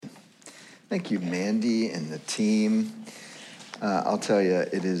Thank you, Mandy and the team. I'll tell you,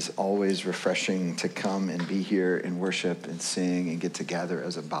 it is always refreshing to come and be here and worship and sing and get together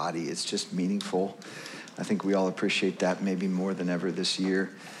as a body. It's just meaningful. I think we all appreciate that maybe more than ever this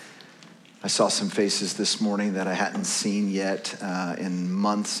year. I saw some faces this morning that I hadn't seen yet in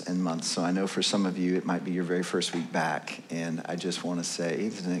months and months. So I know for some of you, it might be your very first week back. And I just want to say,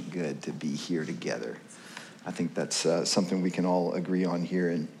 isn't it good to be here together? I think that's something we can all agree on here.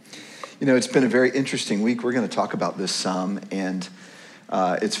 And you know, it's been a very interesting week. We're going to talk about this some, and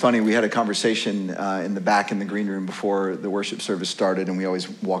it's funny, we had a conversation in the back in the green room before the worship service started, and we always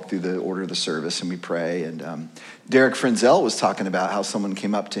walk through the order of the service and we pray, and Derek Frenzel was talking about how someone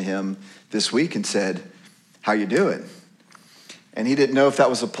came up to him this week and said, "How you doing?" And he didn't know if that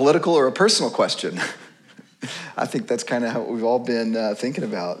was a political or a personal question. I think that's kind of how we've all been thinking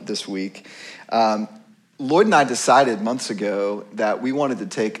about this week. Lloyd and I decided months ago that we wanted to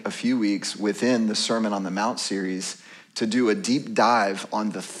take a few weeks within the Sermon on the Mount series to do a deep dive on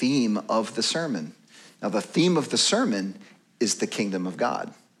the theme of the sermon. Now, the theme of the sermon is the kingdom of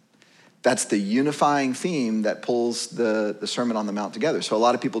God. That's the unifying theme that pulls the Sermon on the Mount together. So a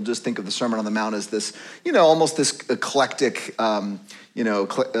lot of people just think of the Sermon on the Mount as this, almost this eclectic,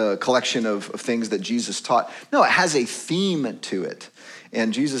 collection of things that Jesus taught. No, it has a theme to it.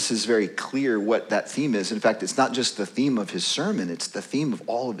 And Jesus is very clear what that theme is. In fact, it's not just the theme of his sermon, it's the theme of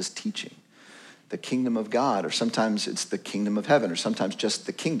all of his teaching. The kingdom of God, or sometimes it's the kingdom of heaven, or sometimes just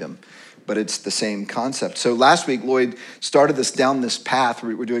the kingdom, but it's the same concept. So last week, Lloyd started us down this path.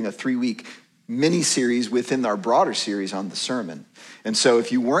 We're doing a 3-week mini-series within our broader series on the sermon. And so if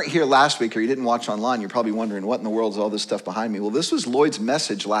you weren't here last week or you didn't watch online, you're probably wondering, what in the world is all this stuff behind me? Well, this was Lloyd's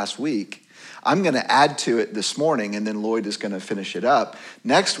message last week. I'm going to add to it this morning, and then Lloyd is going to finish it up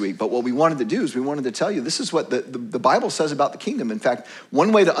next week. But what we wanted to do is we wanted to tell you this is what the Bible says about the kingdom. In fact,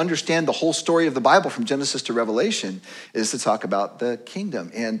 one way to understand the whole story of the Bible from Genesis to Revelation is to talk about the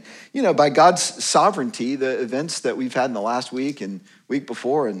kingdom. And, by God's sovereignty, the events that we've had in the last week and week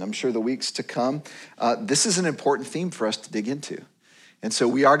before, and I'm sure the weeks to come, this is an important theme for us to dig into. And so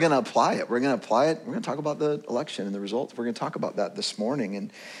we are going to apply it. We're going to apply it. We're going to talk about the election and the results. We're going to talk about that this morning.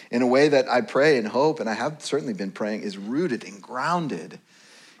 And in a way that I pray and hope, and I have certainly been praying, is rooted and grounded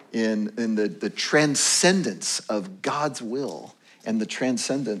in the transcendence of God's will and the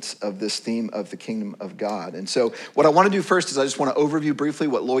transcendence of this theme of the kingdom of God. And so what I want to do first is I just want to overview briefly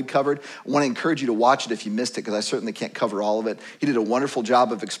what Lloyd covered. I want to encourage you to watch it if you missed it, because I certainly can't cover all of it. He did a wonderful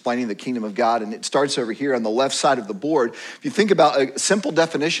job of explaining the kingdom of God, and it starts over here on the left side of the board. If you think about a simple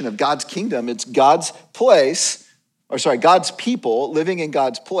definition of God's kingdom, it's God's people living in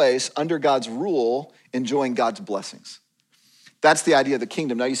God's place, under God's rule, enjoying God's blessings. That's the idea of the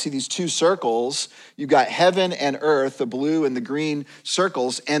kingdom. Now you see these two circles. You've got heaven and earth, the blue and the green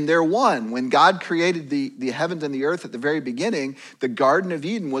circles, and they're one. When God created the heavens and the earth at the very beginning, the Garden of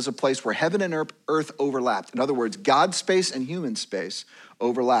Eden was a place where heaven and earth overlapped. In other words, God's space and human space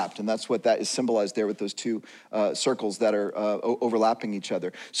overlapped. And that's what that is symbolized there with those two circles that are overlapping each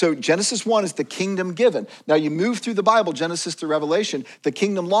other. So Genesis 1 is the kingdom given. Now you move through the Bible, Genesis to Revelation. The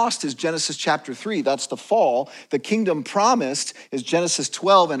kingdom lost is Genesis chapter 3. That's the fall. The kingdom promised is Genesis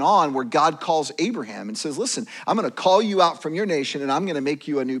 12 and on, where God calls Abraham and says, listen, I'm going to call you out from your nation and I'm going to make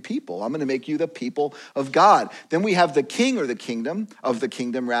you a new people. I'm going to make you the people of God. Then we have the king, or the kingdom of the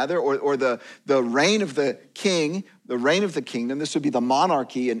kingdom rather, or the reign of the king, the reign of the kingdom. This would be the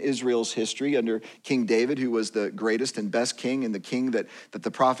monarchy in Israel's history under King David, who was the greatest and best king, and the king that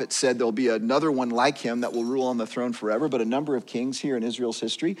the prophet said there'll be another one like him that will rule on the throne forever, but a number of kings here in Israel's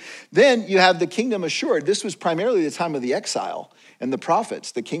history. Then you have the kingdom assured. This was primarily the time of the exile and the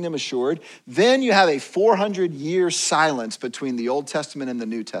prophets, the kingdom assured. Then you have a 400-year silence between the Old Testament and the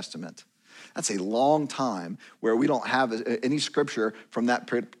New Testament. That's a long time where we don't have any scripture from that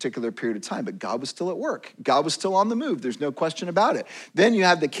particular period of time, but God was still at work. God was still on the move. There's no question about it. Then you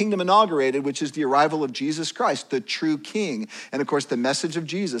have the kingdom inaugurated, which is the arrival of Jesus Christ, the true king. And of course, the message of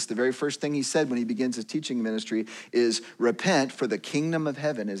Jesus, the very first thing he said when he begins his teaching ministry is, repent, for the kingdom of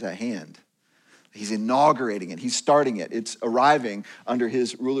heaven is at hand. He's inaugurating it. He's starting it. It's arriving under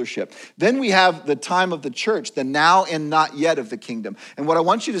his rulership. Then we have the time of the church, the now and not yet of the kingdom. And what I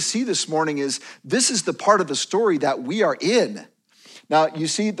want you to see this morning is this is the part of the story that we are in. Now, you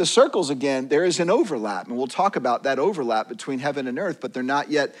see the circles again, there is an overlap, and we'll talk about that overlap between heaven and earth, but they're not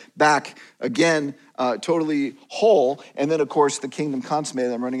yet back again totally whole. And then, of course, the kingdom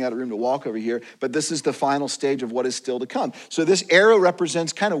consummated. I'm running out of room to walk over here, but this is the final stage of what is still to come. So this arrow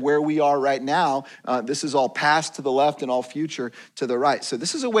represents kind of where we are right now. This is all past to the left and all future to the right. So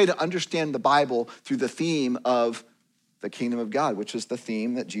this is a way to understand the Bible through the theme of the kingdom of God, which is the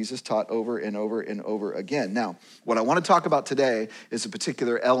theme that Jesus taught over and over and over again. Now, what I want to talk about today is a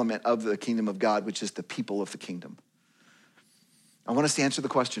particular element of the kingdom of God, which is the people of the kingdom. I want us to answer the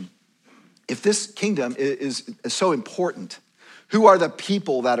question, if this kingdom is so important, who are the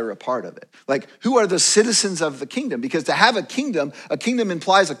people that are a part of it? Like, who are the citizens of the kingdom? Because to have a kingdom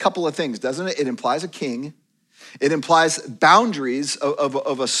implies a couple of things, doesn't it? It implies a king. It implies boundaries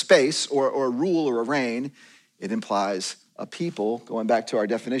of a space or a rule or a reign. It implies a people, going back to our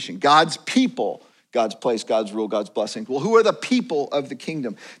definition, God's people, God's place, God's rule, God's blessing. Well, who are the people of the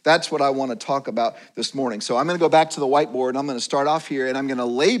kingdom? That's what I want to talk about this morning. So I'm going to go back to the whiteboard, and I'm going to start off here, and I'm going to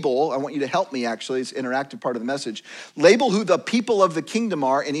label, I want you to help me actually, it's an interactive part of the message, label who the people of the kingdom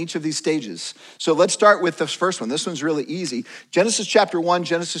are in each of these stages. So let's start with this first one. This one's really easy. Genesis chapter 1,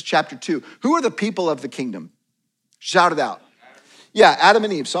 Genesis chapter 2. Who are the people of the kingdom? Shout it out. Yeah, Adam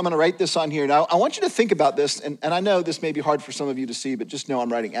and Eve. So I'm going to write this on here. Now, I want you to think about this, and I know this may be hard for some of you to see, but just know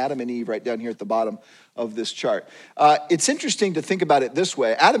I'm writing Adam and Eve right down here at the bottom of this chart. It's interesting to think about it this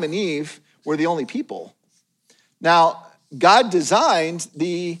way. Adam and Eve were the only people. Now, God designed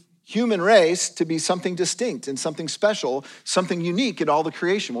the human race to be something distinct and something special, something unique in all the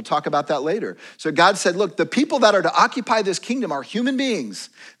creation. We'll talk about that later. So God said, look, the people that are to occupy this kingdom are human beings.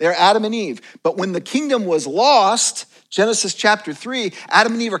 They're Adam and Eve. But when the kingdom was lost, Genesis chapter 3,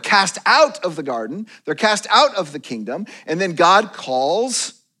 Adam and Eve are cast out of the garden. They're cast out of the kingdom. And then God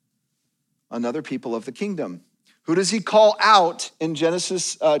calls another people of the kingdom. Who does he call out in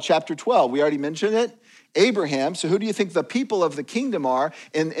Genesis chapter 12? We already mentioned it. Abraham. So who do you think the people of the kingdom are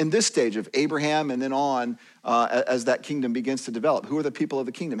in this stage of Abraham and then on as that kingdom begins to develop? Who are the people of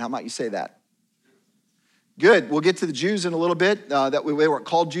the kingdom? How might you say that? Good. We'll get to the Jews in a little bit. They weren't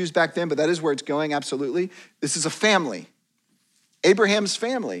called Jews back then, but that is where it's going, absolutely. This is a family. Abraham's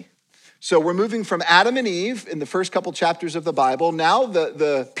family. So we're moving from Adam and Eve in the first couple chapters of the Bible. Now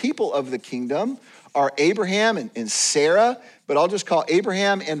the people of the kingdom are Abraham and Sarah, but I'll just call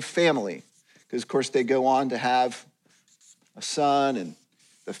Abraham and family. Because, of course, they go on to have a son and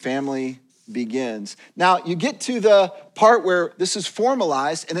the family begins. Now, you get to the part where this is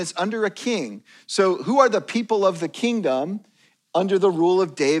formalized and it's under a king. So who are the people of the kingdom under the rule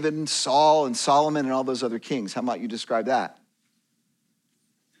of David and Saul and Solomon and all those other kings? How might you describe that?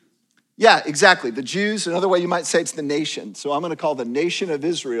 Yeah, exactly. The Jews, another way you might say it's the nation. So I'm going to call the nation of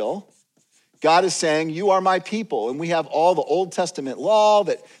Israel. God is saying, you are my people. And we have all the Old Testament law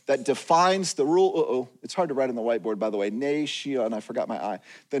that defines the rule. It's hard to write on the whiteboard, by the way. Nation, I forgot my I.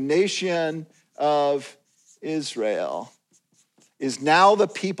 The nation of Israel is now the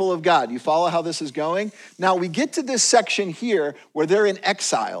people of God. You follow how this is going? Now we get to this section here where they're in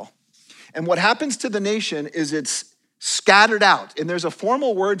exile. And what happens to the nation is it's scattered out. And there's a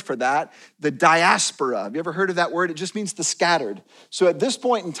formal word for that, the diaspora. Have you ever heard of that word? It just means the scattered. So at this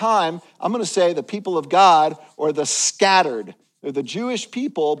point in time, I'm going to say the people of God or the scattered. They're the Jewish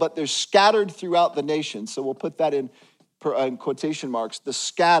people, but they're scattered throughout the nation. So we'll put that in quotation marks. The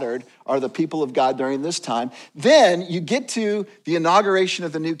scattered are the people of God during this time. Then you get to the inauguration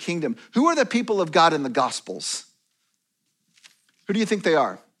of the new kingdom. Who are the people of God in the Gospels? Who do you think they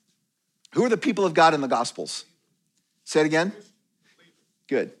are? Who are the people of God in the Gospels? Say it again.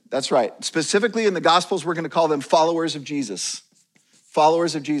 Good. That's right. Specifically in the Gospels, we're going to call them followers of Jesus.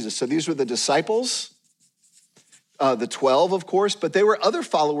 Followers of Jesus. So these were the disciples, the 12, of course, but they were other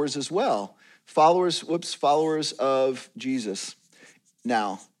followers as well. Followers of Jesus.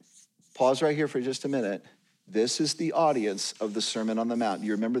 Now, pause right here for just a minute. This is the audience of the Sermon on the Mount.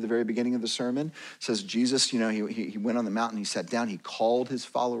 You remember the very beginning of the sermon? It says Jesus, he went on the mountain, he sat down, he called his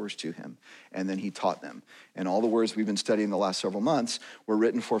followers to him, and then he taught them. And all the words we've been studying the last several months were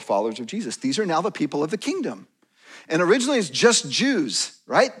written for followers of Jesus. These are now the people of the kingdom. And originally it's just Jews,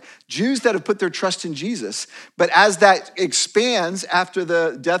 right? Jews that have put their trust in Jesus. But as that expands after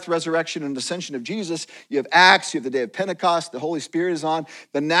the death, resurrection, and ascension of Jesus, you have Acts, you have the day of Pentecost, the Holy Spirit is on.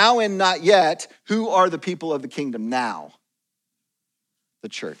 The now and not yet, who are the people of the kingdom now? The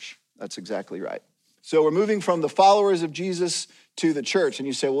church. That's exactly right. So we're moving from the followers of Jesus to the church. And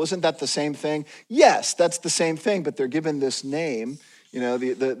you say, well, isn't that the same thing? Yes, that's the same thing, but they're given this name.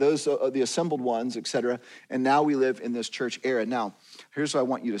 Those the assembled ones, etc. And now we live in this church era. Now, here's what I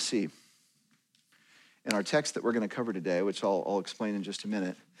want you to see. In our text that we're going to cover today, which I'll explain in just a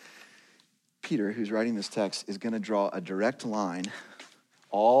minute, Peter, who's writing this text, is going to draw a direct line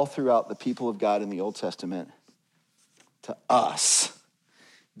all throughout the people of God in the Old Testament to us.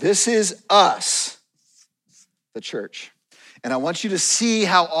 This is us, the church. And I want you to see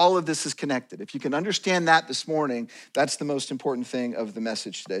how all of this is connected. If you can understand that this morning, that's the most important thing of the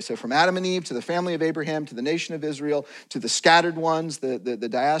message today. So from Adam and Eve to the family of Abraham, to the nation of Israel, to the scattered ones, the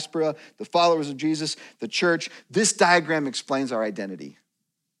diaspora, the followers of Jesus, the church, this diagram explains our identity.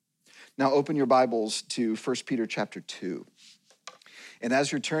 Now open your Bibles to 1 Peter chapter 2. And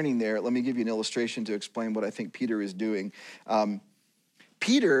as you're turning there, let me give you an illustration to explain what I think Peter is doing.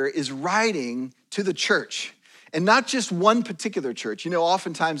 Peter is writing to the church. And not just one particular church. You know,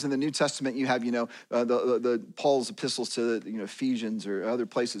 oftentimes in the New Testament, you have, the Paul's epistles to, Ephesians or other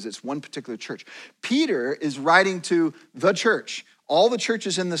places. It's one particular church. Peter is writing to the church, all the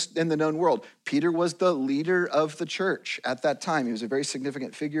churches in the known world. Peter was the leader of the church at that time. He was a very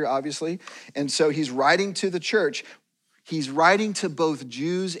significant figure, obviously. And so he's writing to the church. He's writing to both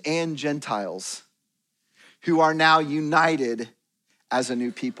Jews and Gentiles who are now united as a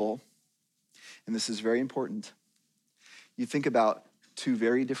new people. And this is very important. You think about two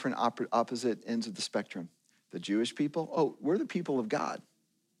very different opposite ends of the spectrum. The Jewish people, we're the people of God.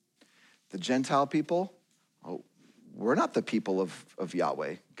 The Gentile people, we're not the people of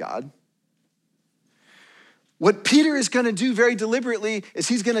Yahweh, God. What Peter is going to do very deliberately is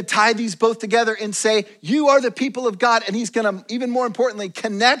he's going to tie these both together and say, you are the people of God. And he's going to, even more importantly,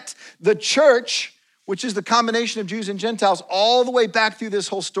 connect the church, which is the combination of Jews and Gentiles, all the way back through this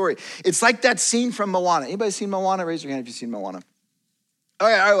whole story. It's like that scene from Moana. Anybody seen Moana? Raise your hand if you've seen Moana. All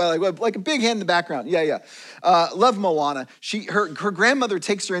right, like a big hand in the background. Yeah. Love Moana. Her grandmother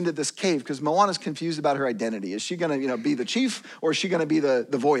takes her into this cave because Moana's confused about her identity. Is she gonna, be the chief, or is she gonna be the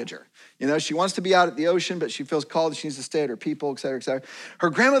voyager? She wants to be out at the ocean, but she feels called. She needs to stay at her people, et cetera, et cetera.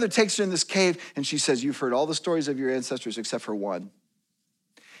 Her grandmother takes her in this cave, and she says, you've heard all the stories of your ancestors except for one.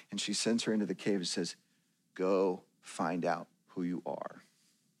 And she sends her into the cave and says, go find out who you are.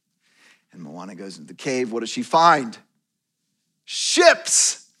 And Moana goes into the cave. What does she find?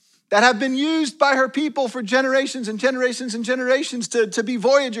 Ships that have been used by her people for generations and generations and generations to be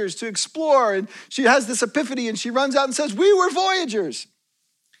voyagers, to explore. And she has this epiphany, and she runs out and says, we were voyagers.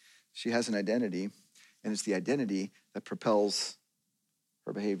 She has an identity, and it's the identity that propels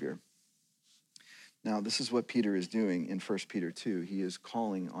her behavior. Now, this is what Peter is doing in 1 Peter 2. He is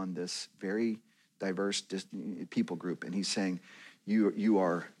calling on this very diverse people group, and he's saying, you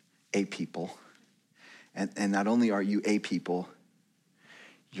are a people. And not only are you a people,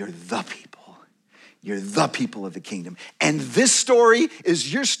 you're the people. You're the people of the kingdom. And this story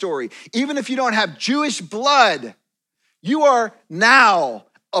is your story. Even if you don't have Jewish blood, you are now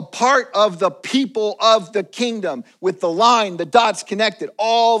a part of the people of the kingdom, with the line, the dots connected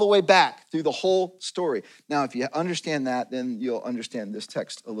all the way back through the whole story. Now, if you understand that, then you'll understand this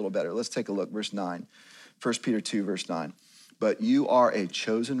text a little better. Let's take a look, verse 9. 1 Peter 2, verse 9. But you are a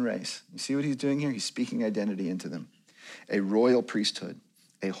chosen race. You see what he's doing here? He's speaking identity into them. A royal priesthood,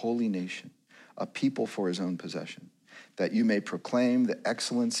 a holy nation, a people for his own possession, that you may proclaim the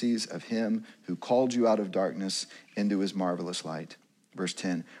excellencies of him who called you out of darkness into his marvelous light. Verse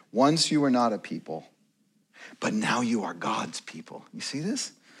 10, once you were not a people, but now you are God's people. You see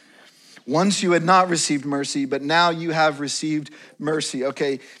this? Once you had not received mercy, but now you have received mercy.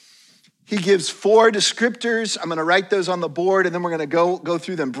 Okay, he gives 4 descriptors. I'm going to write those on the board, and then we're going to go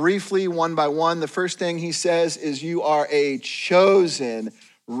through them briefly, one by one. The first thing he says is you are a chosen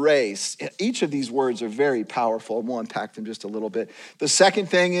race. Each of these words are very powerful. We'll unpack them just a little bit. The second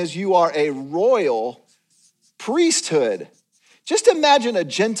thing is you are a royal priesthood. Just imagine a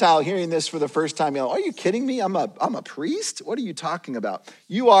Gentile hearing this for the first time. Are you kidding me? I'm a priest? What are you talking about?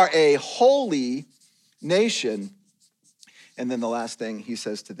 You are a holy nation. And then the last thing he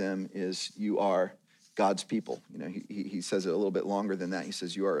says to them is you are God's people. He says it a little bit longer than that. He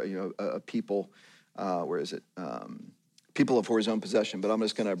says you are a people, people for his own possession. But I'm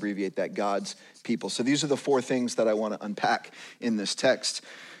just going to abbreviate that, God's people. So these are the 4 things that I want to unpack in this text.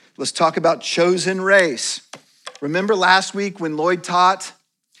 Let's talk about chosen race. Remember last week when Lloyd taught,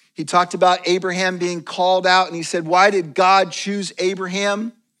 he talked about Abraham being called out, and he said, why did God choose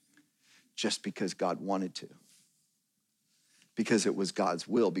Abraham? Just because God wanted to. Because it was God's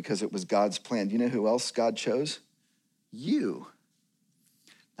will, because it was God's plan. Do you know who else God chose? You.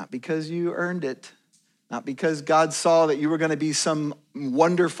 Not because you earned it, not because God saw that you were going to be some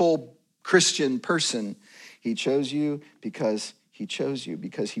wonderful Christian person. He chose you because he chose you,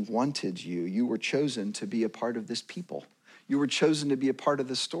 because he wanted you. You were chosen to be a part of this people. You were chosen to be a part of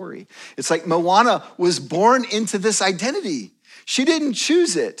the story. It's like Moana was born into this identity. She didn't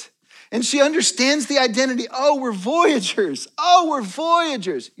choose it. And she understands the identity. Oh, we're voyagers. Oh, we're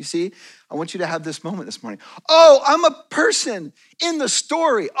voyagers. You see, I want you to have this moment this morning. Oh, I'm a person in the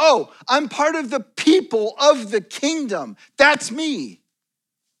story. Oh, I'm part of the people of the kingdom. That's me.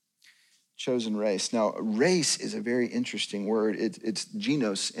 Chosen race. Now, race is a very interesting word. It's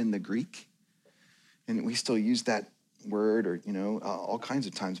genos in the Greek. And we still use that word or, all kinds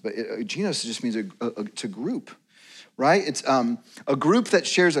of times. But genos just means it's a group. Right? It's a group that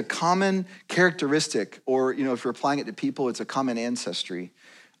shares a common characteristic, or, if you're applying it to people, it's a common ancestry.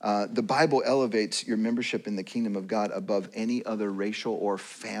 The Bible elevates your membership in the kingdom of God above any other racial or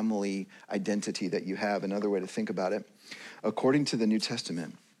family identity that you have. Another way to think about it, according to the New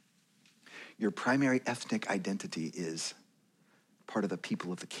Testament, your primary ethnic identity is part of the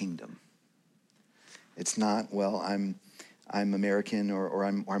people of the kingdom. It's not, well, I'm American or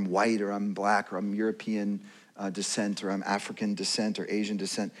I'm white or I'm black or I'm European descent, or I'm African descent or Asian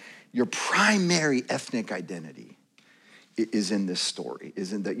descent. Your primary ethnic identity is in this story,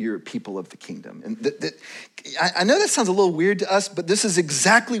 is in that you're people of the kingdom. And I know that sounds a little weird to us, but this is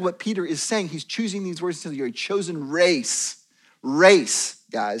exactly what Peter is saying. He's choosing these words to say you're a chosen race. Race,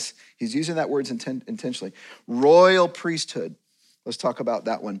 guys. He's using that word intentionally. Royal priesthood. Let's talk about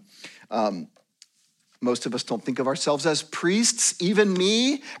that one. Most of us don't think of ourselves as priests. Even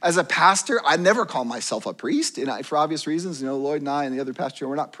me, as a pastor, I never call myself a priest, and for obvious reasons. Lloyd and I and the other pastor,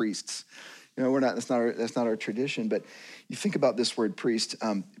 we're not priests. We're not. That's not our tradition. But you think about this word priest.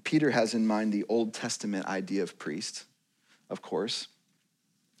 Peter has in mind the Old Testament idea of priest, of course.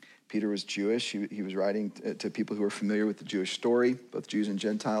 Peter was Jewish. He was writing to people who were familiar with the Jewish story, both Jews and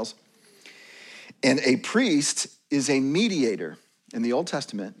Gentiles. And a priest is a mediator in the Old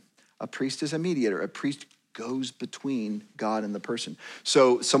Testament. A priest is a mediator. A priest goes between God and the person.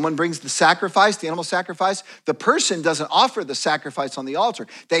 So someone brings the sacrifice, the animal sacrifice. The person doesn't offer the sacrifice on the altar.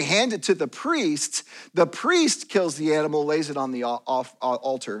 They hand it to the priest. The priest kills the animal, lays it on the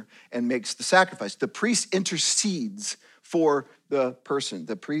altar, and makes the sacrifice. The priest intercedes for the person.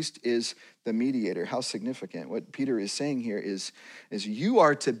 The priest is the mediator. How significant. What Peter is saying here is you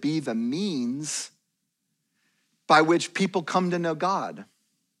are to be the means by which people come to know God.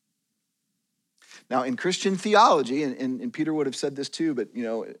 Now, in Christian theology, and Peter would have said this too, but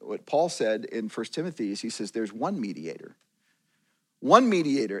what Paul said in 1 Timothy is he says there's one mediator,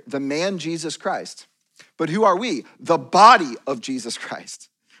 the man Jesus Christ. But who are we? The body of Jesus Christ.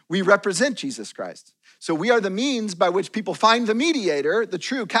 We represent Jesus Christ. So we are the means by which people find the mediator, the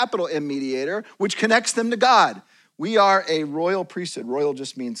true capital M mediator, which connects them to God. We are a royal priesthood. Royal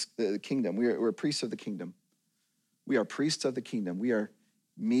just means the kingdom. We're priests of the kingdom. We are priests of the kingdom. We are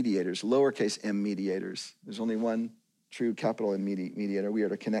mediators, lowercase m mediators. There's only one true capital M mediator. We are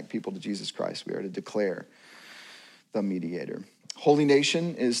to connect people to Jesus Christ. We are to declare the mediator. Holy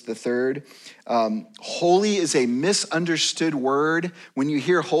nation is the third. Holy is a misunderstood word. When you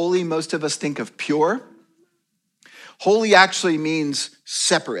hear holy, most of us think of pure. Holy actually means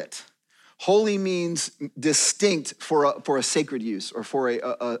separate. Holy means distinct for a sacred use, or for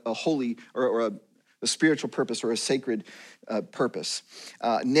a holy or a spiritual purpose, or a sacred purpose.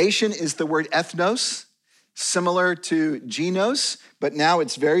 Nation is the word ethnos, similar to genos, but now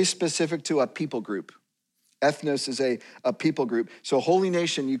it's very specific to a people group. Ethnos is a people group. So holy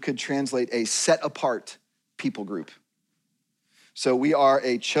nation, you could translate a set apart people group. So we are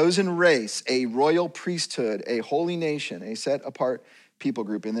a chosen race, a royal priesthood, a holy nation, a set apart people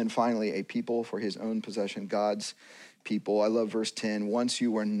group. And then finally, a people for his own possession, God's people. I love verse 10. Once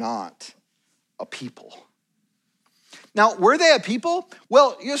you were not a people. Now, were they a people?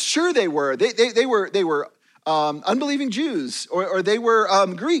 Well, yes, sure they were. They were unbelieving Jews, or they were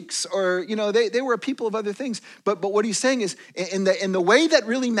Greeks, or they were a people of other things. But what he's saying is, in the way that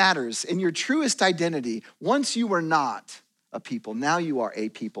really matters, in your truest identity, once you were not a people, now you are a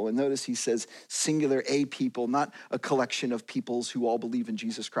people. And notice he says singular, a people, not a collection of peoples who all believe in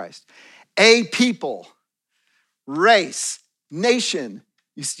Jesus Christ. A people, race, nation.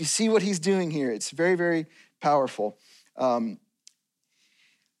 You see what he's doing here. It's very, very powerful.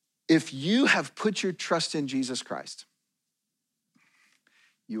 If you have put your trust in Jesus Christ,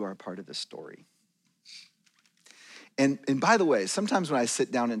 you are a part of this story. And by the way, sometimes when I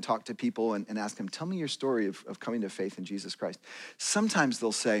sit down and talk to people and ask them, tell me your story of coming to faith in Jesus Christ, sometimes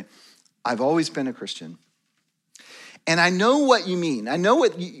they'll say, I've always been a Christian. And I know what you mean. I know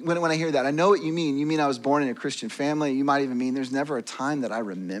when I hear that, I know what you mean. You mean I was born in a Christian family. You might even mean there's never a time that I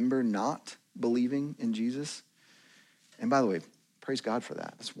remember not believing in Jesus. And by the way, praise God for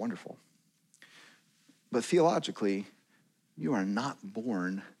that. That's wonderful. But theologically, you are not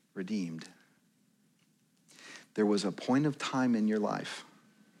born redeemed. There was a point of time in your life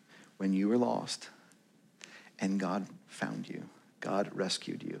when you were lost and God found you, God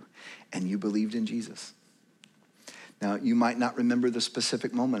rescued you, and you believed in Jesus. Now, you might not remember the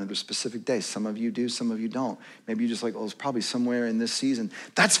specific moment or the specific day. Some of you do, some of you don't. Maybe you're just like, oh, it's probably somewhere in this season.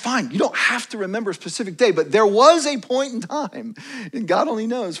 That's fine. You don't have to remember a specific day, but there was a point in time, and God only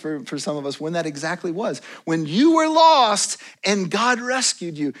knows for some of us when that exactly was. When you were lost and God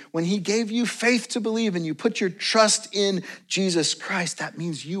rescued you, when he gave you faith to believe and you put your trust in Jesus Christ, that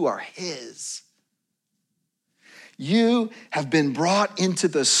means you are his. You have been brought into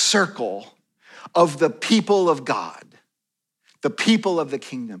the circle of the people of God, the people of the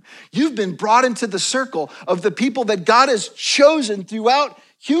kingdom. You've been brought into the circle of the people that God has chosen throughout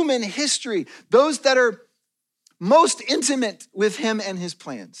human history, those that are most intimate with him and his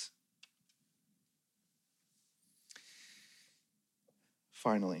plans.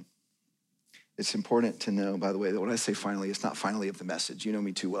 Finally, it's important to know, by the way, that when I say finally, it's not finally of the message. You know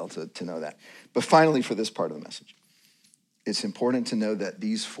me too well to know that. But finally, for this part of the message, it's important to know that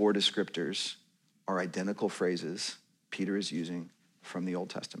these four descriptors are identical phrases Peter is using from the Old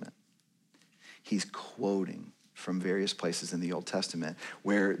Testament. He's quoting from various places in the Old Testament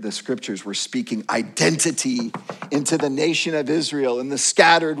where the scriptures were speaking identity into the nation of Israel and the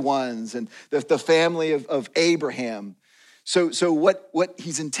scattered ones and the family of Abraham. So what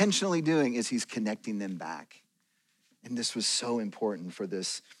he's intentionally doing is he's connecting them back. And this was so important for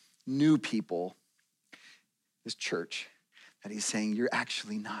this new people, this church, that he's saying, you're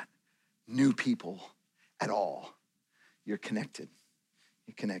actually not new people at all. You're connected.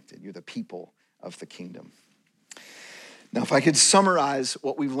 You're connected. You're the people of the kingdom. Now, if I could summarize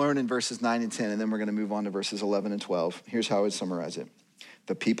what we've learned in verses 9 and 10, and then we're going to move on to verses 11 and 12, here's how I would summarize it.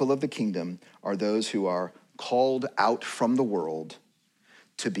 The people of the kingdom are those who are called out from the world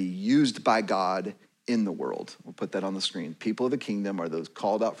to be used by God in the world. We'll put that on the screen. People of the kingdom are those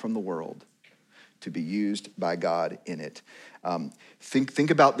called out from the world to be used by God in it. Think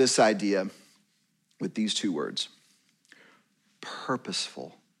about this idea with these two words: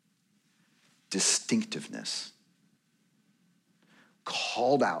 purposeful distinctiveness.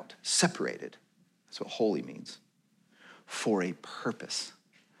 Called out, separated. That's what holy means. For a purpose.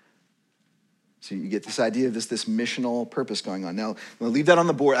 So you get this idea of this missional purpose going on. Now, I'm going to leave that on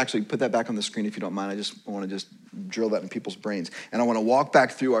the board. Actually, put that back on the screen if you don't mind. I want to drill that in people's brains. And I want to walk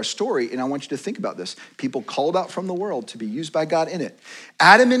back through our story, and I want you to think about this. People called out from the world to be used by God in it.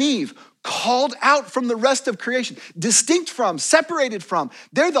 Adam and Eve called out from the rest of creation, distinct from, separated from.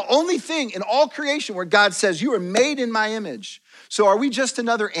 They're the only thing in all creation where God says, you are made in my image. So are we just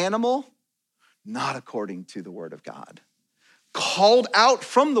another animal? Not according to the word of God. Called out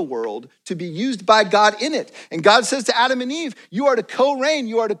from the world to be used by God in it. And God says to Adam and Eve, you are to co-reign,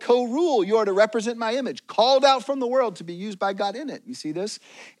 you are to co-rule, you are to represent my image. Called out from the world to be used by God in it. You see this?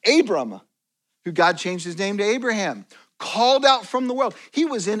 Abram, who God changed his name to Abraham, called out from the world. He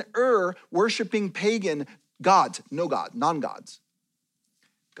was in Ur worshiping pagan gods, non-gods.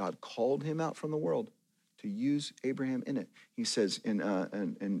 God called him out from the world to use Abraham in it. He says in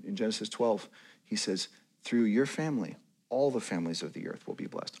Genesis 12, he says, through your family, all the families of the earth will be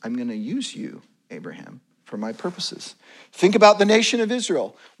blessed. I'm going to use you, Abraham, for my purposes. Think about the nation of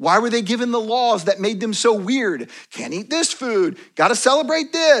Israel. Why were they given the laws that made them so weird? Can't eat this food. Got to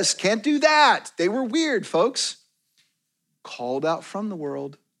celebrate this. Can't do that. They were weird, folks. Called out from the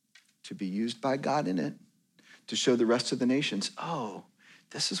world to be used by God in it, to show the rest of the nations, oh,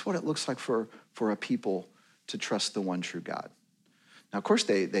 this is what it looks like for a people to trust the one true God. Now, of course,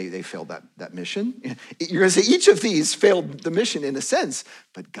 they failed that mission. You're going to say each of these failed the mission in a sense,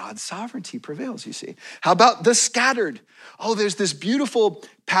 but God's sovereignty prevails, you see. How about the scattered? Oh, there's this beautiful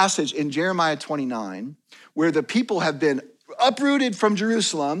passage in Jeremiah 29 where the people have been uprooted from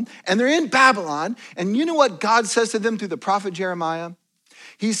Jerusalem and they're in Babylon. And you know what God says to them through the prophet Jeremiah?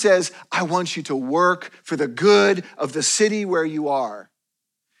 He says, I want you to work for the good of the city where you are.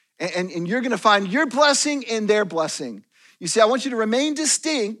 And you're going to find your blessing in their blessing. You see, I want you to remain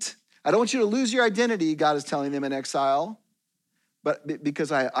distinct. I don't want you to lose your identity, God is telling them in exile. But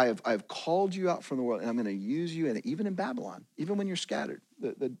because I have called you out from the world, and I'm going to use you, and even in Babylon, even when you're scattered,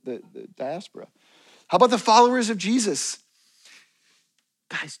 the diaspora. How about the followers of Jesus?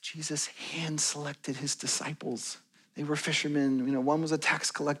 Guys, Jesus hand-selected his disciples. They were fishermen. One was a tax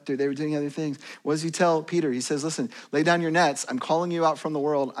collector. They were doing other things. What does he tell Peter? He says, listen, lay down your nets. I'm calling you out from the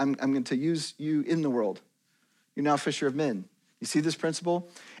world. I'm going to use you in the world. You're now a fisher of men. You see this principle?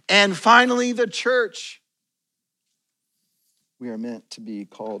 And finally, the church. We are meant to be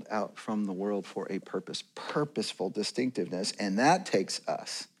called out from the world for a purpose, purposeful distinctiveness. And that takes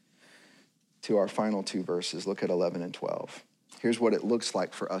us to our final two verses. Look at 11 and 12. Here's what it looks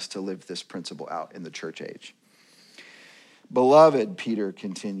like for us to live this principle out in the church age. Beloved, Peter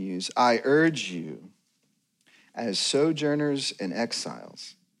continues, I urge you as sojourners and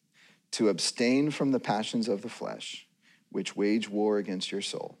exiles to abstain from the passions of the flesh, which wage war against your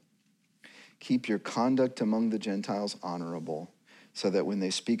soul. Keep your conduct among the Gentiles honorable, so that when they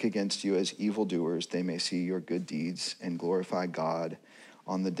speak against you as evildoers, they may see your good deeds and glorify God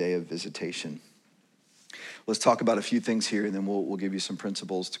on the day of visitation. Let's talk about a few things here, and then we'll give you some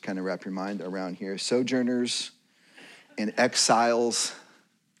principles to kind of wrap your mind around here. Sojourners and exiles.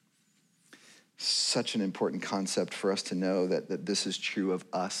 Such an important concept for us to know that this is true of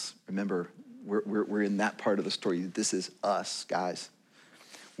us. Remember, we're in that part of the story. This is us, guys.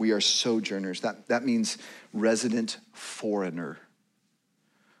 We are sojourners. That means resident foreigner.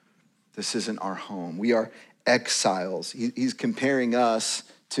 This isn't our home. We are exiles. He's comparing us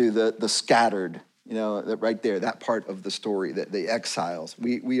to the scattered, right there, that part of the story, the exiles.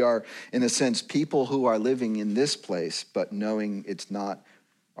 We are, in a sense, people who are living in this place, but knowing it's not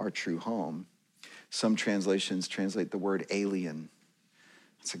our true home. Some translations translate the word alien.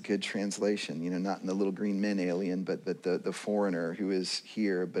 It's a good translation, not in the little green men alien, but the foreigner who is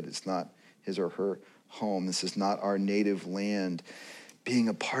here, but it's not his or her home. This is not our native land. Being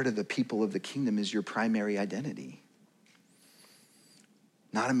a part of the people of the kingdom is your primary identity.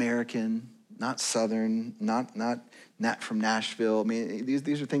 Not American, not Southern, not from Nashville. I mean,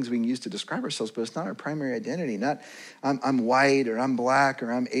 these are things we can use to describe ourselves, but it's not our primary identity. Not I'm white or I'm black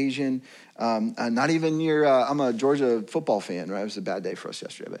or I'm Asian. Not even I'm a Georgia football fan, right? It was a bad day for us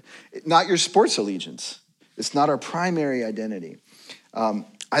yesterday, but not your sports allegiance. It's not our primary identity.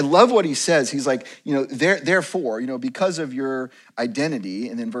 I love what he says. He's like, therefore, because of your identity,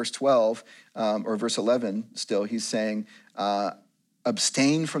 and in verse 12 or verse 11 still, he's saying,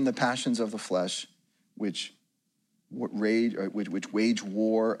 abstain from the passions of the flesh, which wage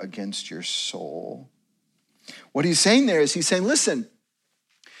war against your soul. What he's saying there is he's saying, listen,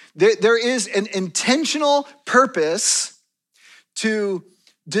 there is an intentional purpose to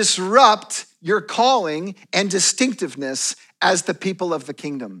disrupt your calling and distinctiveness as the people of the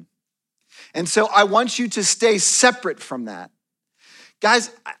kingdom. And so I want you to stay separate from that.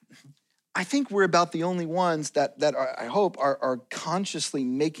 Guys, I think we're about the only ones that are, I hope, are consciously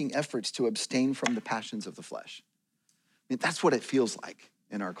making efforts to abstain from the passions of the flesh. I mean, that's what it feels like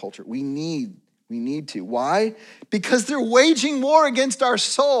in our culture. We need to. Why? Because they're waging war against our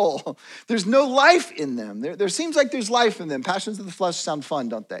soul. There's no life in them. There seems like there's life in them. Passions of the flesh sound fun,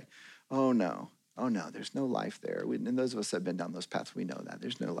 don't they? Oh no, there's no life there. And those of us that have been down those paths, we know that.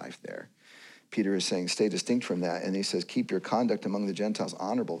 There's no life there. Peter is saying, stay distinct from that. And he says, keep your conduct among the Gentiles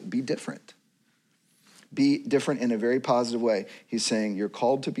honorable. Be different. Be different in a very positive way. He's saying, you're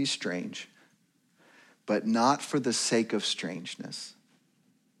called to be strange, but not for the sake of strangeness.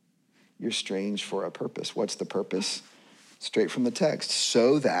 You're strange for a purpose. What's the purpose? Straight from the text.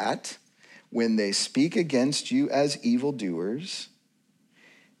 So that when they speak against you as evildoers,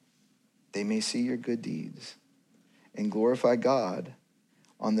 they may see your good deeds and glorify God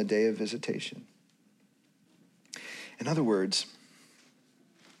on the day of visitation. In other words,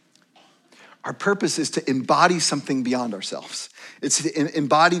 our purpose is to embody something beyond ourselves. It's to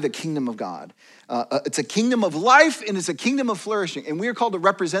embody the kingdom of God. It's a kingdom of life and it's a kingdom of flourishing. And we are called to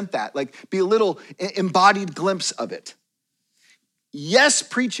represent that, like be a little embodied glimpse of it. Yes,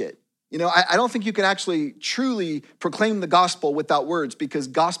 preach it. I don't think you can actually truly proclaim the gospel without words because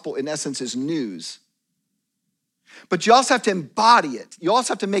gospel in essence is news. But you also have to embody it. You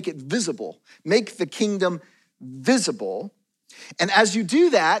also have to make it visible, make the kingdom visible. And as you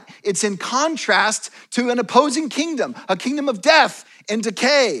do that, it's in contrast to an opposing kingdom, a kingdom of death and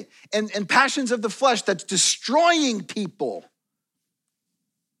decay and passions of the flesh that's destroying people.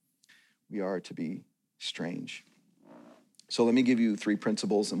 We are to be strange. So let me give you 3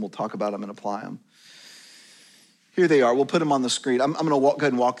 principles and we'll talk about them and apply them. Here they are. We'll put them on the screen. I'm going to go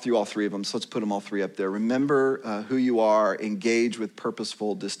ahead and walk through all 3 of them. So let's put them all 3 up there. Remember who you are, engage with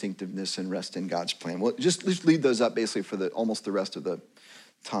purposeful distinctiveness, and rest in God's plan. Well, just leave those up basically for almost the rest of the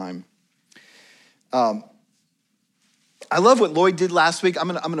time. I love what Lloyd did last week. I'm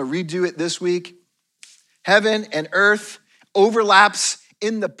going to redo it this week. Heaven and earth overlaps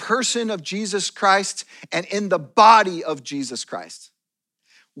in the person of Jesus Christ and in the body of Jesus Christ.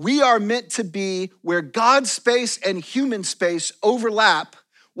 We are meant to be where God's space and human space overlap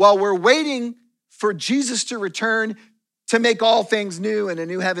while we're waiting for Jesus to return to make all things new and a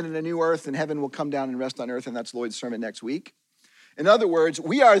new heaven and a new earth, and heaven will come down and rest on earth, and that's Lloyd's sermon next week. In other words,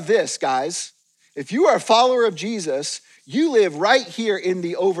 we are this, guys. If you are a follower of Jesus, you live right here in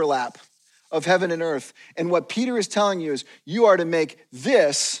the overlap of heaven and earth. And what Peter is telling you is you are to make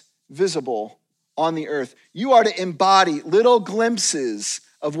this visible on the earth. You are to embody little glimpses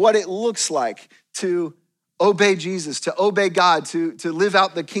of what it looks like to obey Jesus, to obey God, to live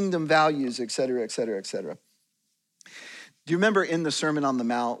out the kingdom values, et cetera, et cetera, et cetera. Do you remember in the Sermon on the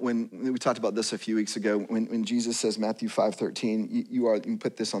Mount when we talked about this a few weeks ago, when Jesus says, Matthew 5:13, you can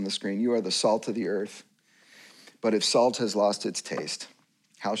put this on the screen, you are the salt of the earth, but if salt has lost its taste,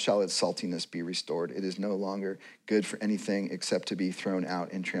 how shall its saltiness be restored? It is no longer good for anything except to be thrown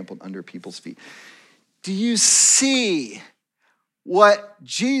out and trampled under people's feet. Do you see what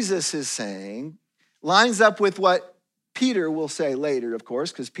Jesus is saying lines up with what Peter will say later, of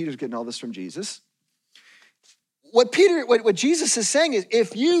course, because Peter's getting all this from Jesus. What Jesus is saying is,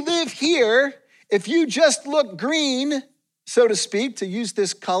 if you live here, if you just look green, so to speak, to use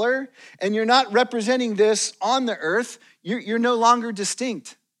this color, and you're not representing this on the earth, you're no longer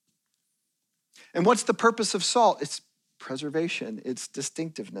distinct. And what's the purpose of salt? It's preservation, it's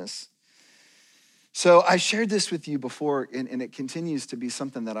distinctiveness. So I shared this with you before, and it continues to be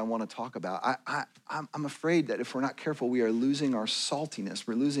something that I want to talk about. I'm afraid that if we're not careful, we are losing our saltiness.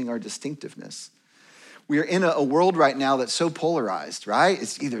 We're losing our distinctiveness. We are in a world right now that's so polarized, right?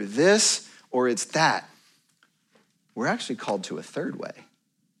 It's either this or it's that. We're actually called to a third way.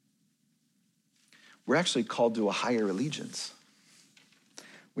 We're actually called to a higher allegiance.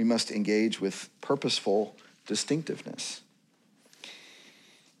 We must engage with purposeful distinctiveness.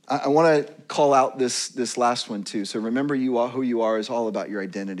 I want to call out this last one too. So remember, who you are is all about your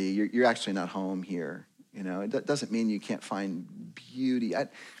identity. You're actually not home here. You know, it doesn't mean you can't find beauty.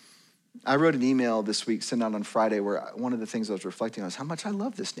 I wrote an email this week, sent out on Friday, where one of the things I was reflecting on is how much I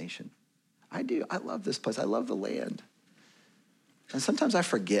love this nation. I do. I love this place. I love the land. And sometimes I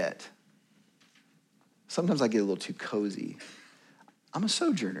forget. Sometimes I get a little too cozy. I'm a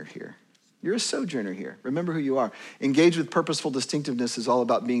sojourner here. You're a sojourner here. Remember who you are. Engage with purposeful distinctiveness is all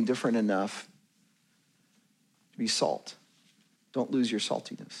about being different enough to be salt. Don't lose your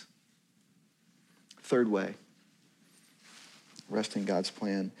saltiness. Third way, rest in God's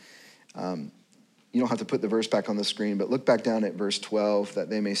plan. You don't have to put the verse back on the screen, but look back down at verse 12, that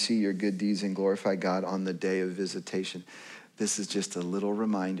they may see your good deeds and glorify God on the day of visitation. This is just a little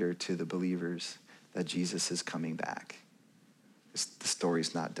reminder to the believers that Jesus is coming back. The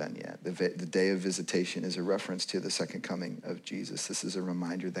story's not done yet. The day of visitation is a reference to the second coming of Jesus. This is a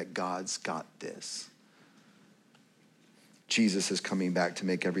reminder that God's got this. Jesus is coming back to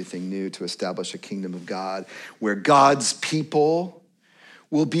make everything new, to establish a kingdom of God where God's people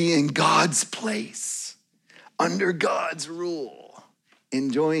will be in God's place, under God's rule,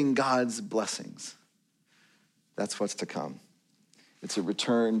 enjoying God's blessings. That's what's to come. It's a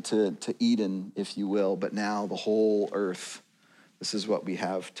return to Eden, if you will, but now the whole earth. This is what we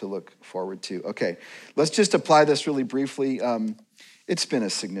have to look forward to. Okay, let's just apply this really briefly. It's been a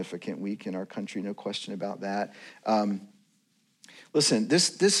significant week in our country, no question about that. Listen,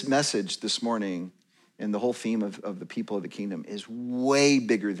 this message this morning and the whole theme of the people of the kingdom is way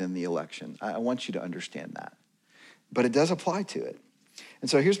bigger than the election. I want you to understand that. But it does apply to it. And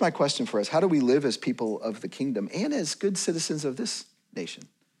so here's my question for us. How do we live as people of the kingdom and as good citizens of this nation?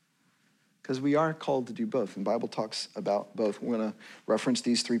 Because we are called to do both, and the Bible talks about both. We're going to reference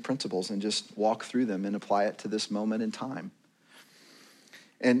these three principles and just walk through them and apply it to this moment in time.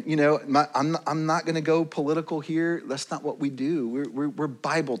 And, you know, I'm not going to go political here. That's not what we do. We're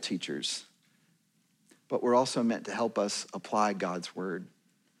Bible teachers. But we're also meant to help us apply God's word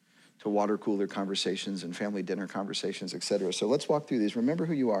to water cooler conversations and family dinner conversations, et cetera. So let's walk through these. Remember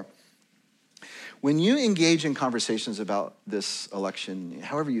who you are. When you engage in conversations about this election,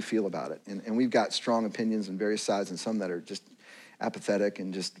 however you feel about it, and we've got strong opinions on various sides and some that are just apathetic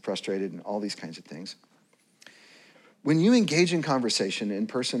and just frustrated and all these kinds of things. When you engage in conversation in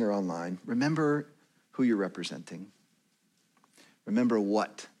person or online, remember who you're representing. Remember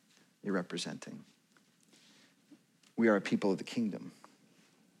what you're representing. We are a people of the kingdom.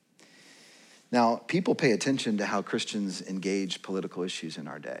 Now, people pay attention to how Christians engage political issues in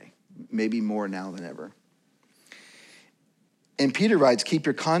our day. Maybe more now than ever. And Peter writes, keep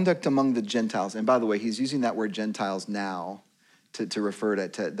your conduct among the Gentiles. And by the way, he's using that word Gentiles now to refer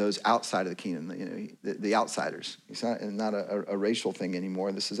to those outside of the kingdom, you know, the outsiders. It's not a racial thing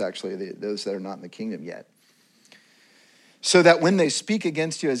anymore. This is actually those that are not in the kingdom yet. So that when they speak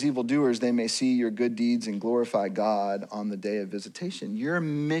against you as evildoers, they may see your good deeds and glorify God on the day of visitation. Your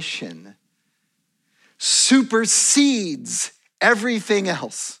mission supersedes everything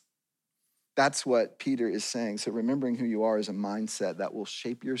else. That's what Peter is saying. So remembering who you are is a mindset that will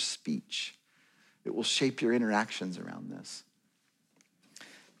shape your speech. It will shape your interactions around this.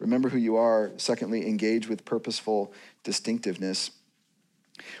 Remember who you are. Secondly, engage with purposeful distinctiveness.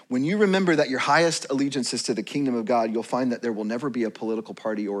 When you remember that your highest allegiance is to the kingdom of God, you'll find that there will never be a political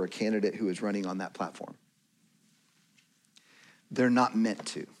party or a candidate who is running on that platform. They're not meant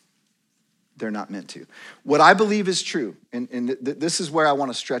to. They're not meant to. What I believe is true, and this is where I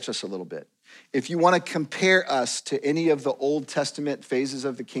want to stretch us a little bit. If you want to compare us to any of the Old Testament phases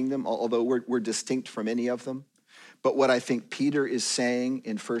of the kingdom, although we're distinct from any of them, but what I think Peter is saying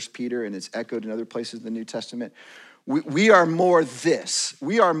in 1 Peter, and it's echoed in other places in the New Testament, we are more this.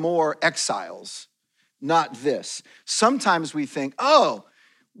 We are more exiles, not this. Sometimes we think, oh,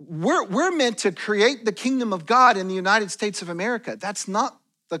 we're meant to create the kingdom of God in the United States of America. That's not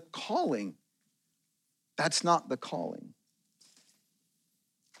the calling. That's not the calling.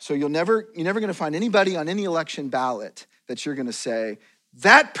 So you're never going to find anybody on any election ballot that you're going to say,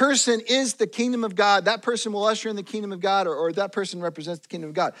 that person is the kingdom of God, that person will usher in the kingdom of God, or that person represents the kingdom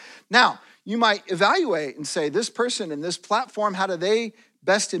of God. Now, you might evaluate and say, this person and this platform, how do they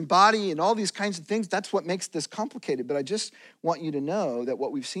best embody and all these kinds of things? That's what makes this complicated. But I just want you to know that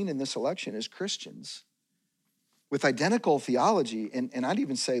what we've seen in this election is Christians with identical theology, and I'd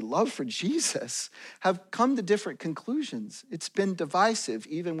even say love for Jesus, have come to different conclusions. It's been divisive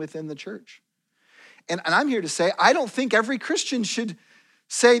even within the church. And I'm here to say, I don't think every Christian should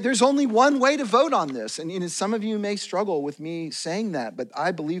say there's only one way to vote on this. And some of you may struggle with me saying that, but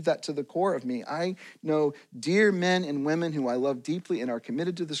I believe that to the core of me. I know dear men and women who I love deeply and are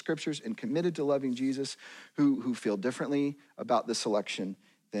committed to the scriptures and committed to loving Jesus who feel differently about this election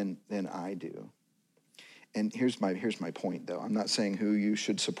than I do. And here's my point, though. I'm not saying who you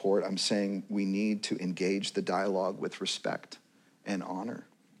should support. I'm saying we need to engage the dialogue with respect and honor.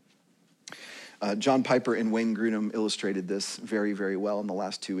 John Piper and Wayne Grudem illustrated this very, very well in the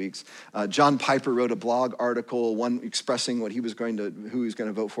last 2 weeks. John Piper wrote a blog article, one expressing who he was going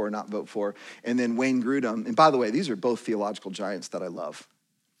to vote for or not vote for. And then Wayne Grudem, and by the way, these are both theological giants that I love.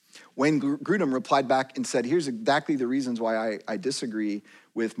 Wayne Grudem replied back and said, here's exactly the reasons why I disagree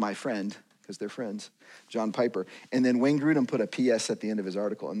with my friend, because they're friends, John Piper. And then Wayne Grudem put a PS at the end of his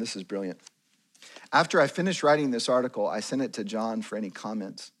article, and this is brilliant. After I finished writing this article, I sent it to John for any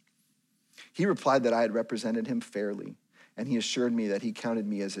comments. He replied that I had represented him fairly, and he assured me that he counted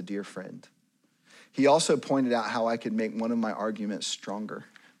me as a dear friend. He also pointed out how I could make one of my arguments stronger.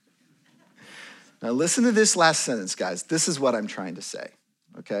 Now listen to this last sentence, guys. This is what I'm trying to say,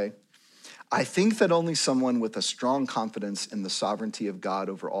 okay? I think that only someone with a strong confidence in the sovereignty of God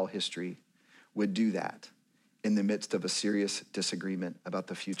over all history would do that in the midst of a serious disagreement about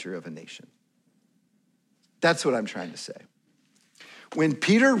the future of a nation. That's what I'm trying to say. When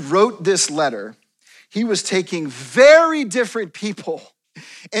Peter wrote this letter, he was taking very different people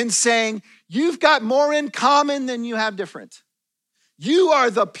and saying, you've got more in common than you have different. You are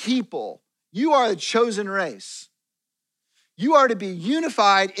the people. You are a chosen race. You are to be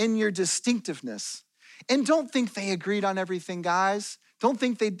unified in your distinctiveness. And don't think they agreed on everything, guys. Don't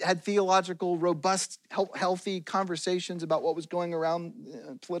think they had theological, robust, healthy conversations about what was going around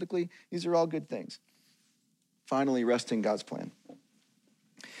politically. These are all good things. Finally, rest in God's plan.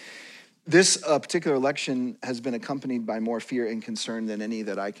 This particular election has been accompanied by more fear and concern than any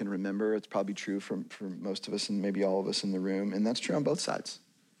that I can remember. It's probably true for most of us and maybe all of us in the room, and that's true on both sides.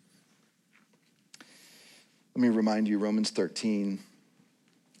 Let me remind you, Romans 13,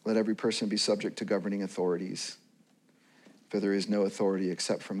 let every person be subject to governing authorities, for there is no authority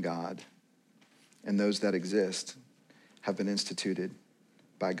except from God, and those that exist have been instituted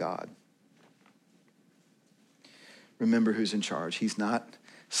by God. Remember who's in charge. He's not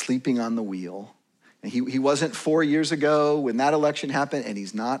sleeping on the wheel. And he wasn't 4 years ago when that election happened, and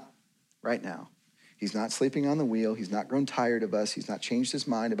he's not right now. He's not sleeping on the wheel. He's not grown tired of us. He's not changed his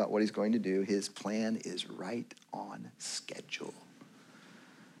mind about what he's going to do. His plan is right on schedule.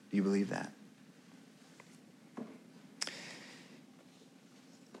 Do you believe that?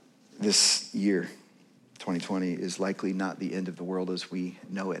 This year, 2020, is likely not the end of the world as we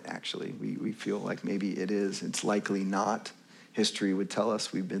know it, actually. We feel like maybe it is. It's likely not. History would tell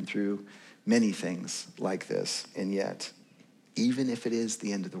us we've been through many things like this, and yet, even if it is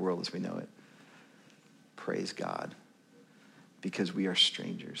the end of the world as we know it, praise God, because we are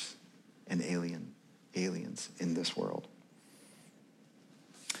strangers and aliens in this world.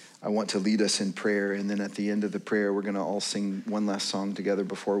 I want to lead us in prayer, and then at the end of the prayer, we're going to all sing one last song together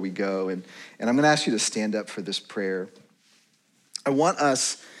before we go, and I'm going to ask you to stand up for this prayer. I want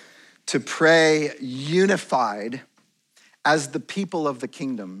us to pray unified as the people of the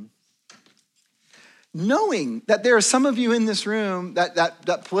kingdom, knowing that there are some of you in this room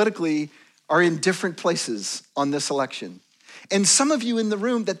that politically are in different places on this election. And some of you in the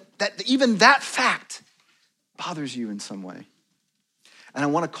room, that even that fact bothers you in some way. And I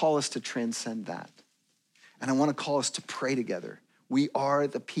want to call us to transcend that. And I want to call us to pray together. We are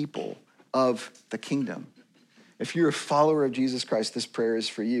the people of the kingdom. If you're a follower of Jesus Christ, this prayer is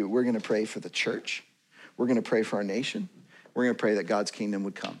for you. We're going to pray for the church. We're going to pray for our nation. We're going to pray that God's kingdom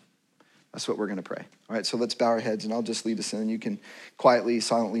would come. That's what we're going to pray. All right, so let's bow our heads, and I'll just lead us in. You can quietly,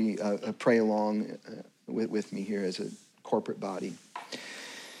 silently pray along with me here as a corporate body.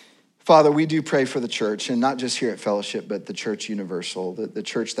 Father, we do pray for the church, and not just here at Fellowship, but the church universal, the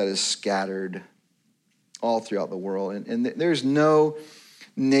church that is scattered all throughout the world. And there's no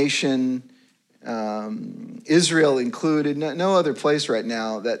nation, Israel included, no other place right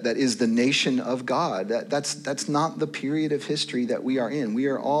now that is the nation of God. That's not the period of history that we are in. We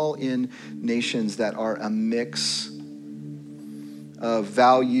are all in nations that are a mix of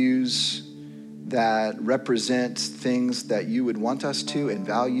values that represent things that you would want us to, and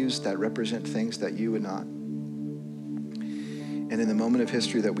values that represent things that you would not. And in the moment of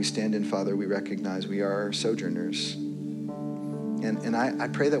history that we stand in, Father, we recognize we are sojourners. And I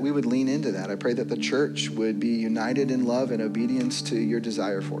pray that we would lean into that. I pray that the church would be united in love and obedience to your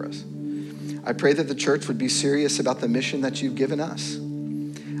desire for us. I pray that the church would be serious about the mission that you've given us.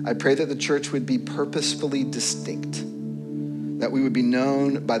 I pray that the church would be purposefully distinct, that we would be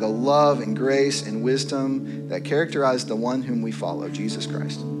known by the love and grace and wisdom that characterize the one whom we follow, Jesus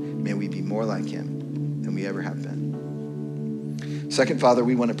Christ. May we be more like him than we ever have been. Second, Father,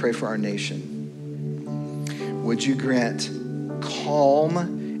 we want to pray for our nation. Would you grant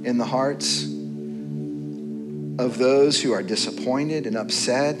calm in the hearts of those who are disappointed and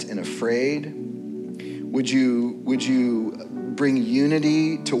upset and afraid? Would you bring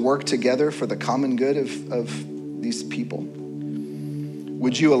unity to work together for the common good of these people?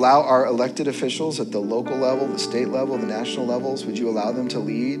 Would you allow our elected officials at the local level, the state level, the national levels, would you allow them to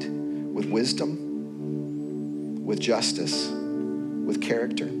lead with wisdom, with justice, with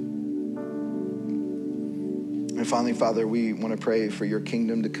character? And finally, Father, we want to pray for your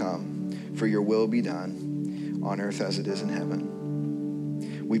kingdom to come, for your will be done on earth as it is in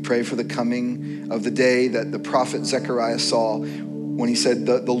heaven. We pray for the coming of the day that the prophet Zechariah saw when he said,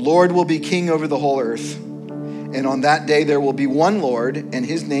 the Lord will be king over the whole earth. And on that day, there will be one Lord, and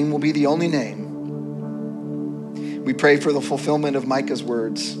his name will be the only name. We pray for the fulfillment of Micah's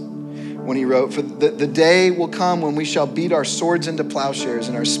words when he wrote, for the day will come when we shall beat our swords into plowshares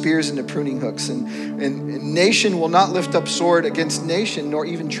and our spears into pruning hooks. And nation will not lift up sword against nation, nor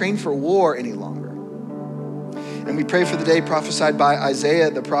even train for war any longer. And we pray for the day prophesied by Isaiah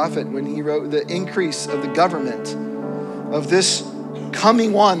the prophet when he wrote, the increase of the government of this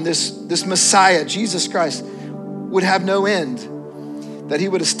coming one, this Messiah, Jesus Christ, would have no end, that he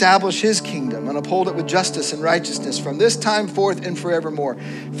would establish his kingdom and uphold it with justice and righteousness from this time forth and forevermore.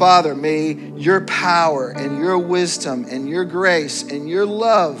 Father, may your power and your wisdom and your grace and your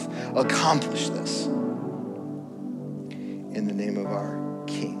love accomplish this. In the name of our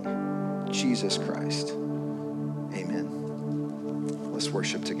King, Jesus Christ. Amen. Let's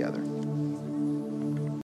worship together.